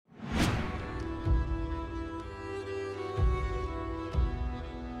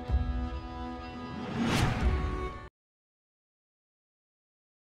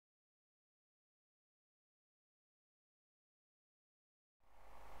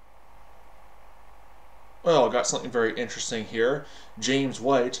Well, got something very interesting here. James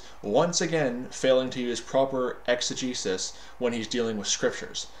White, once again, failing to use proper exegesis when he's dealing with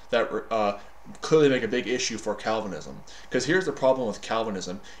scriptures that clearly make a big issue for Calvinism. Because here's the problem with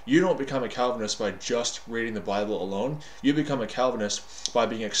Calvinism. You don't become a Calvinist by just reading the Bible alone. You become a Calvinist by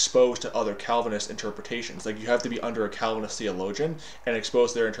being exposed to other Calvinist interpretations. Like, you have to be under a Calvinist theologian and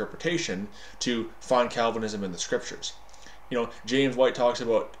expose their interpretation to find Calvinism in the scriptures. James White talks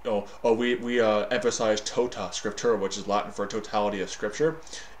about, we emphasize tota scriptura, which is Latin for totality of scripture.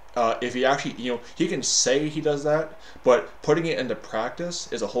 If he actually, he can say he does that, but putting it into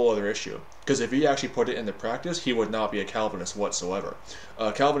practice is a whole other issue. Because if he actually put it into practice, he would not be a Calvinist whatsoever.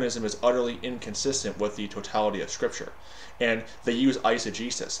 Calvinism is utterly inconsistent with the totality of scripture. And they use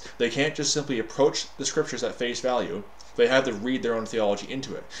eisegesis. They can't just simply approach the scriptures at face value. They have to read their own theology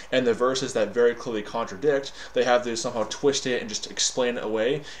into it. And the verses that very clearly contradict, they have to somehow twist it and just explain it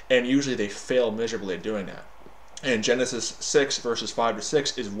away, and usually they fail miserably at doing that. And Genesis 6 verses 5 to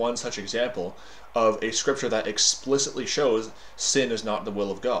 6 is one such example of a scripture that explicitly shows sin is not the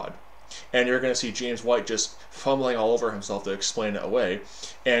will of God. And you're going to see James White just fumbling all over himself to explain it away,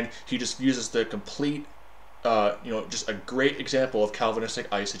 and he just uses the complete, just a great example of Calvinistic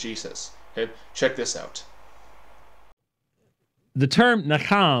eisegesis. Okay, check this out. The term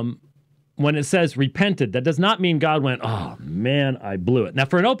nacham, when it says repented, that does not mean God went, oh man, I blew it. Now,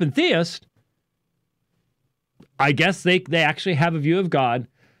 for an open theist, I guess they actually have a view of God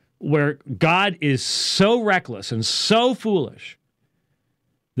where God is so reckless and so foolish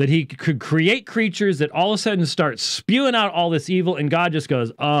that he could create creatures that all of a sudden start spewing out all this evil, and God just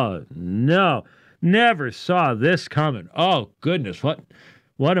goes, oh no, never saw this coming. Oh goodness, what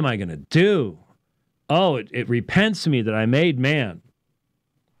am I going to do? Oh, it repents me that I made man.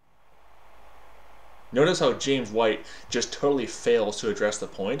 Notice how James White just totally fails to address the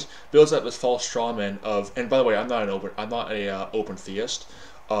point, builds up this false straw man of, and by the way, I'm not a open theist.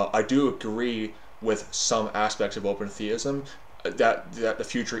 I do agree with some aspects of open theism that the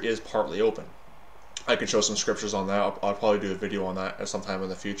future is partly open. I can show some scriptures on that. I'll probably do a video on that at some time in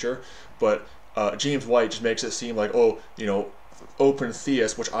the future. But James White just makes it seem like, open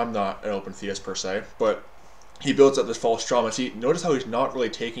theist, which I'm not an open theist per se, but he builds up this false trauma. See, notice how he's not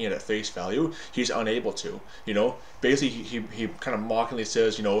really taking it at face value. He's unable to, Basically, he kind of mockingly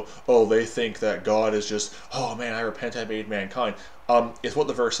says, they think that God is just, oh man, I repent, I made mankind. It's what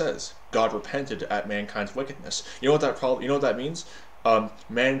the verse says. God repented at mankind's wickedness. You know what that means?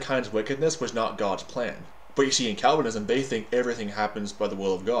 Mankind's wickedness was not God's plan. But you see, in Calvinism, they think everything happens by the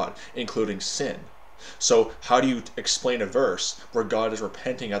will of God, including sin. So how do you explain a verse where God is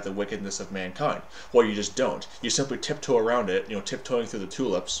repenting at the wickedness of mankind? Well, you just don't. You simply tiptoe around it, tiptoeing through the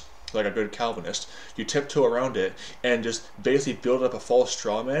tulips, like a good Calvinist. You tiptoe around it and just basically build up a false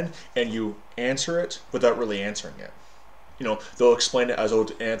straw man, and you answer it without really answering it. They'll explain it as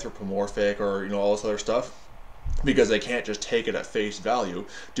anthropomorphic or, all this other stuff, because they can't just take it at face value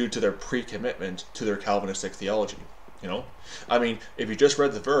due to their pre-commitment to their Calvinistic theology. If you just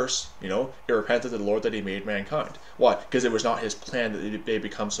read the verse, it repented to the Lord that he made mankind. Why? Because it was not his plan that they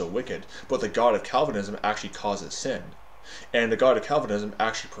become so wicked, but the God of Calvinism actually causes sin. And the God of Calvinism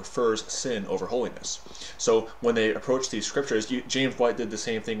actually prefers sin over holiness. So when they approach these scriptures, James White did the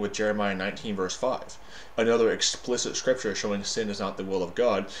same thing with Jeremiah 19 verse 5. Another explicit scripture showing sin is not the will of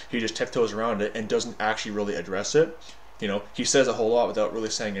God. He just tiptoes around it and doesn't actually really address it. He says a whole lot without really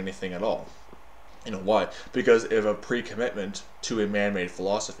saying anything at all. Why? Because of a pre-commitment to a man-made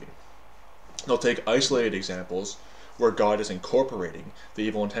philosophy. They'll take isolated examples where God is incorporating the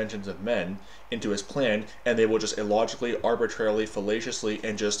evil intentions of men into his plan, and they will just illogically, arbitrarily, fallaciously,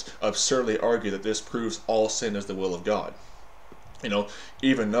 and just absurdly argue that this proves all sin is the will of God.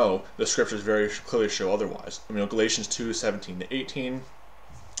 Even though the scriptures very clearly show otherwise. Galatians 2:17 to 18,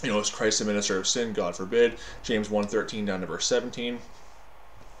 is Christ the minister of sin? God forbid. James 1:13 down to verse 17.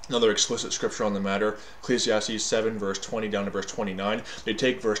 Another explicit scripture on the matter, Ecclesiastes 7 verse 20 down to verse 29. They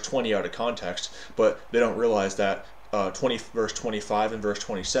take verse 20 out of context, but they don't realize that verse 25 and verse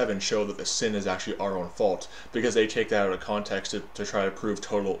 27 show that the sin is actually our own fault, because they take that out of context to try to prove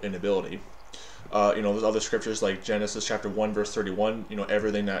total inability. There's other scriptures like Genesis chapter 1 verse 31,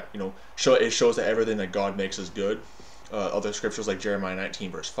 everything that, it shows that everything that God makes is good. Other scriptures like Jeremiah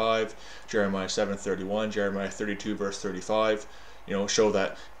 19 verse 5, Jeremiah 7:31, Jeremiah 32 verse 35, show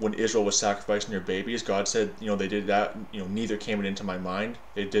that when Israel was sacrificing their babies, God said, they did that, neither came it into my mind.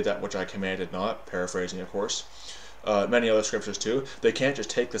 They did that which I commanded not, paraphrasing of course. Many other scriptures too. They can't just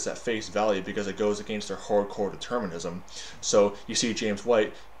take this at face value because it goes against their hardcore determinism. So you see James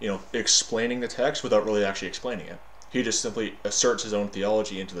White, explaining the text without really actually explaining it. He just simply asserts his own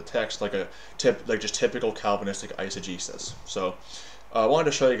theology into the text, like just typical Calvinistic eisegesis. So I wanted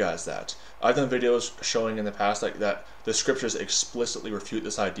to show you guys that. I've done videos showing in the past like that the scriptures explicitly refute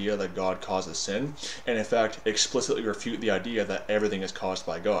this idea that God causes sin, and in fact explicitly refute the idea that everything is caused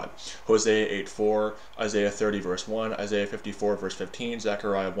by God. Hosea 8:4, Isaiah 30 verse 1, Isaiah 54 verse 15,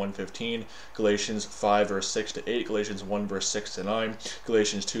 Zechariah 1:15, Galatians 5 verse 6 to 8, Galatians 1 verse 6 to 9,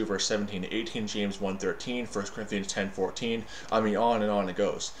 Galatians 2 verse 17 to 18, James 1:13, 1 Corinthians 10:14. I mean, on and on it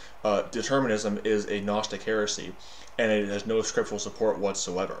goes. Determinism is a Gnostic heresy, and it has no scriptural support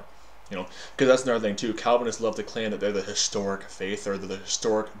whatsoever. Because that's another thing too. Calvinists love to claim that they're the historic faith or the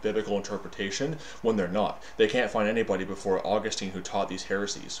historic biblical interpretation when they're not. They can't find anybody before Augustine who taught these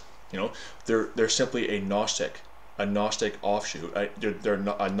heresies. They're simply a Gnostic offshoot.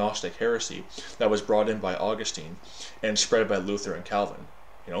 They're a Gnostic heresy that was brought in by Augustine and spread by Luther and Calvin.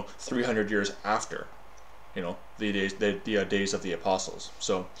 300 years after the days of the apostles.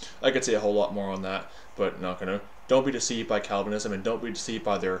 So I could say a whole lot more on that, but not gonna. Don't be deceived by Calvinism, and don't be deceived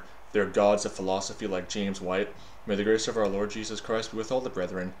by their gods of philosophy like James White. May the grace of our Lord Jesus Christ be with all the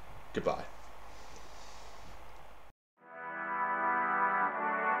brethren. Goodbye.